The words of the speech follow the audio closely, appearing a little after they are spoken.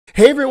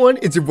Hey everyone,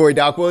 it's your boy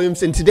Doc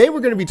Williams, and today we're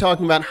going to be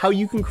talking about how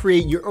you can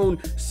create your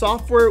own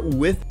software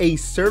with a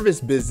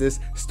service business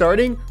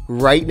starting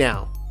right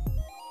now.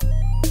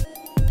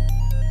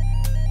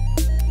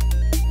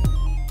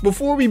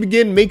 Before we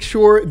begin, make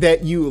sure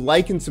that you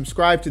like and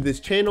subscribe to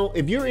this channel.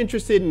 If you're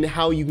interested in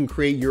how you can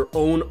create your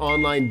own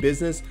online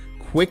business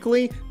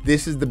quickly,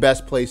 this is the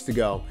best place to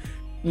go.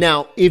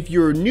 Now, if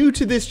you're new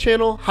to this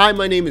channel, hi,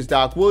 my name is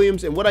Doc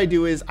Williams, and what I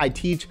do is I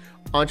teach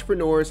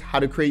entrepreneurs how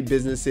to create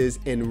businesses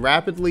and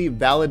rapidly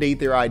validate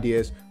their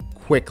ideas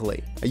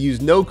quickly. I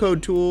use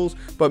no-code tools,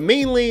 but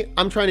mainly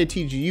I'm trying to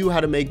teach you how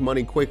to make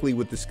money quickly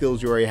with the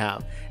skills you already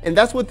have. And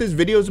that's what this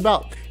video is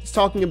about. It's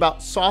talking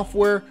about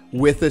software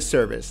with a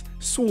service,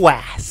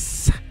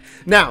 SWAS.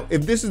 Now,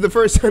 if this is the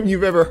first time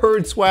you've ever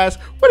heard SWAS,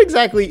 what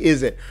exactly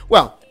is it?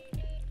 Well,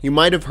 you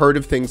might have heard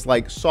of things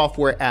like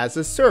software as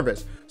a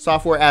service.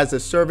 Software as a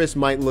service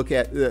might look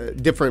at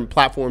different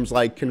platforms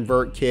like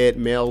ConvertKit,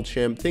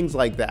 MailChimp, things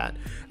like that,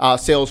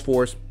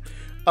 Salesforce.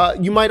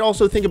 You might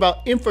also think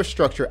about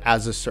infrastructure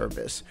as a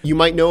service. You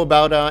might know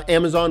about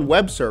Amazon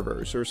Web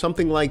Servers or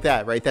something like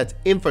that, right? That's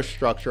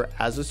infrastructure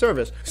as a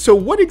service. So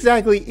what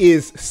exactly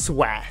is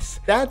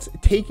SWAS? That's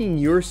taking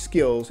your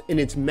skills and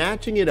it's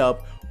matching it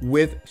up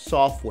with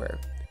software.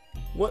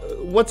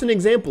 What's an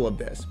example of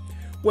this?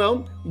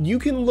 Well, you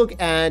can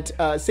look at,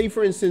 say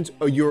for instance,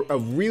 you're a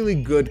really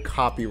good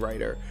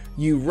copywriter.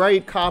 You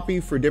write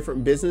copy for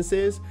different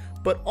businesses,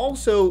 but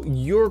also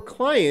your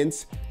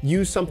clients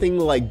use something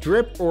like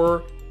Drip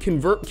or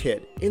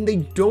ConvertKit, and they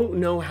don't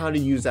know how to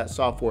use that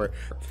software.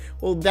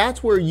 Well,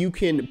 that's where you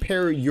can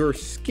pair your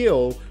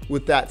skill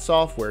with that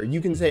software.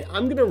 You can say,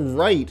 I'm gonna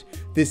write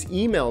this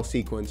email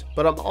sequence,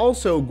 but I'm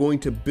also going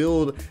to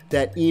build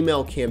that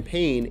email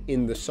campaign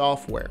in the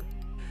software.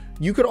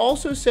 You could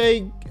also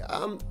say,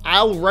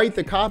 I'll write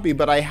the copy,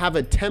 but I have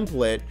a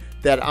template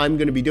that I'm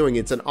going to be doing.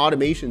 It's an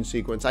automation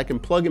sequence. I can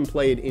plug and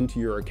play it into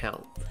your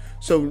account.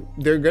 So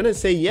they're going to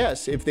say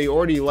yes if they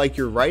already like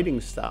your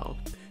writing style.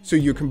 So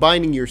you're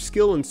combining your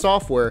skill and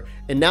software,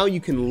 and now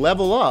you can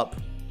level up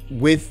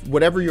with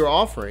whatever you're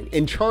offering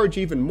and charge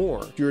even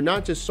more. You're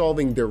not just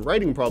solving their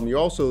writing problem, you're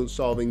also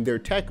solving their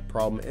tech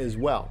problem as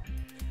well.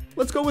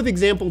 Let's go with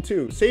example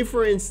 2. Say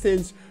for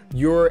instance,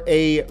 you're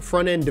a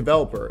front-end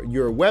developer,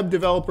 you're a web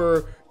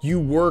developer, you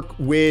work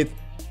with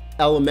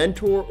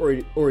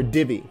Elementor or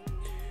Divi.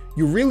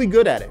 You're really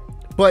good at it.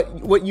 But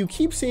what you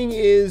keep seeing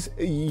is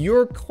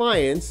your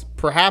clients,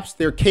 perhaps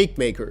they're cake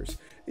makers.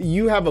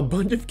 You have a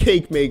bunch of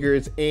cake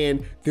makers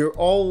and they're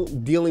all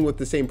dealing with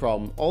the same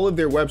problem. All of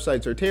their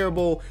websites are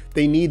terrible.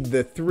 They need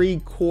the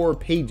 3 core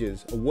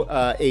pages,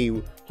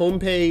 a home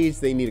page,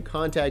 they need a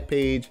contact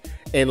page,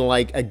 and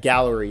like a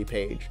gallery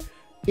page.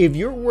 If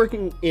you're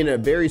working in a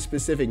very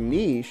specific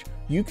niche,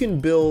 you can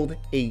build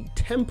a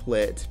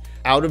template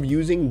out of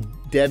using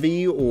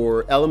Divi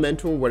or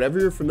Elementor, whatever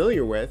you're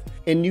familiar with,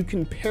 and you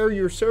can pair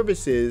your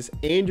services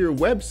and your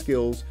web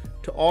skills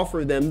to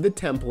offer them the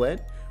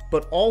template,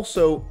 but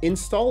also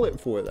install it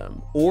for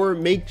them or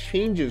make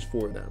changes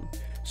for them.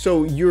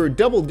 So you're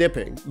double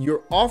dipping.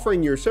 You're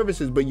offering your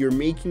services, but you're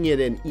making it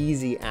an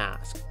easy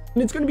ask.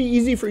 And it's going to be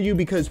easy for you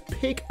because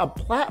pick a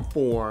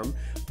platform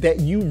that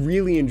you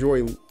really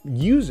enjoy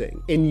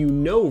using and you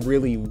know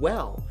really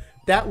well.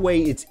 That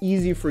way it's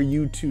easy for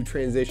you to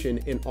transition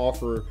and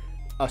offer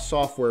a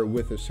software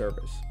with a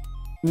service.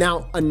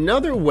 Now,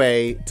 another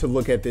way to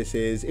look at this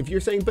is if you're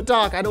saying, but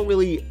Doc, I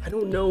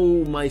don't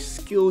know my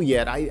skill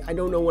yet. I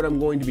don't know what I'm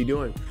going to be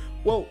doing.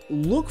 Well,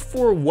 look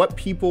for what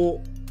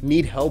people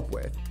need help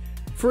with.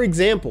 For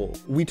example,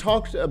 we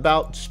talked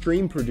about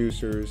stream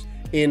producers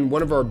in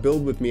one of our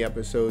Build With Me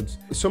episodes.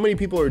 So many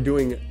people are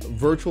doing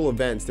virtual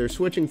events. They're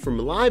switching from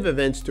live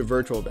events to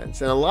virtual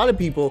events. And a lot of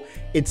people,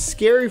 it's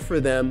scary for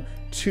them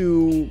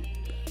to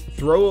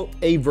throw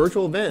a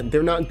virtual event.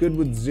 They're not good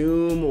with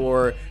Zoom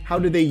or how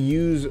do they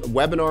use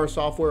webinar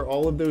software,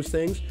 all of those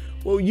things.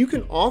 Well, you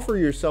can offer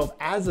yourself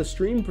as a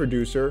stream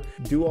producer,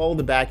 do all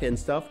the back end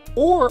stuff.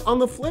 Or on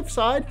the flip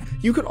side,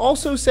 you could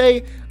also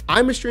say,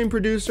 I'm a stream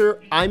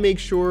producer, I make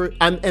sure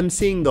I'm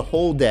emceeing the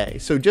whole day.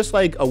 So just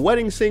like a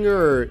wedding singer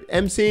or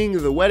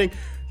emceeing the wedding,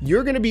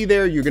 you're gonna be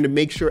there, you're gonna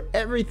make sure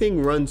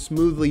everything runs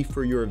smoothly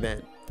for your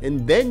event.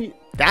 And then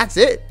that's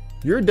it.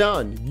 You're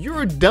done.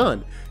 You're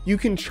done. You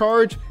can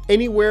charge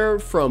anywhere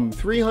from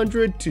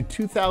 $300 to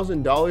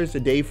 $2,000 a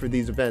day for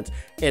these events.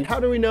 And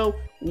how do we know?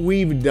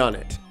 We've done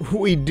it.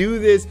 We do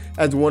this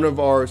as one of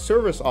our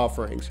service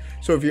offerings.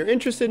 So if you're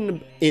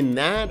interested in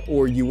that,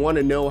 or you want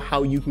to know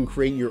how you can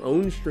create your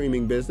own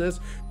streaming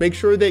business, make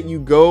sure that you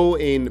go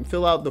and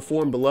fill out the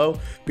form below,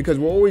 because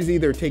we're always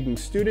either taking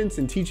students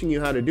and teaching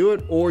you how to do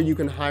it, or you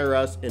can hire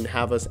us and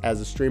have us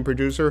as a stream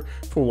producer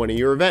for one of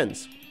your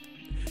events.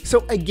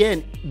 So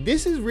again,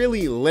 this is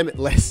really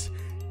limitless.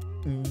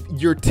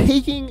 You're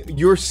taking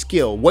your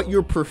skill, what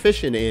you're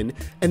proficient in,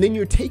 and then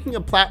you're taking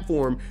a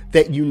platform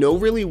that you know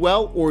really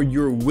well or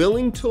you're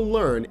willing to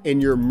learn,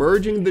 and you're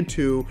merging the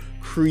two,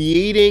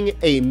 creating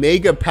a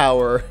mega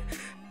power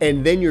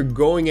and then you're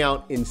going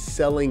out and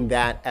selling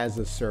that as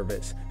a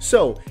service.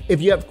 So if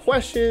you have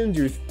questions,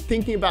 you're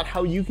thinking about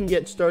how you can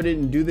get started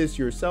and do this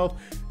yourself,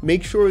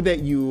 make sure that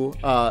you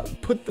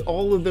put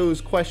all of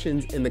those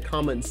questions in the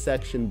comment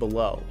section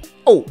below.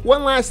 Oh,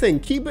 one last thing,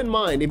 keep in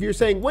mind, if you're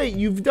saying, wait,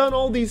 you've done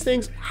all these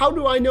things, how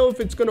do I know if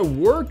it's gonna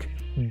work?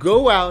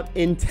 Go out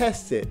and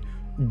test it.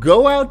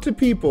 Go out to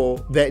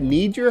people that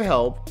need your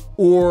help,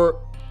 or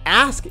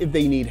ask if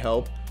they need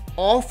help,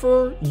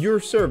 offer your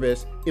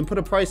service and put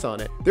a price on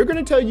it. They're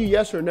gonna tell you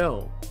yes or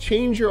no.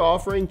 Change your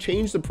offering,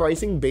 change the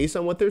pricing based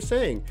on what they're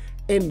saying,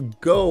 and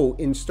go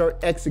and start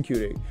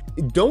executing.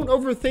 Don't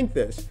overthink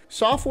this.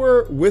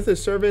 Software with a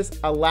service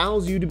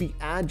allows you to be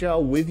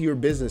agile with your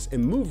business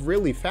and move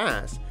really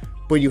fast,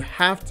 but you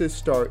have to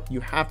start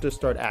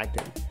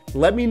acting.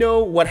 Let me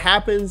know what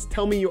happens.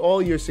 Tell me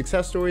all your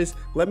success stories.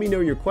 Let me know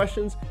your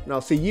questions, and I'll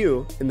see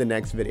you in the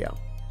next video.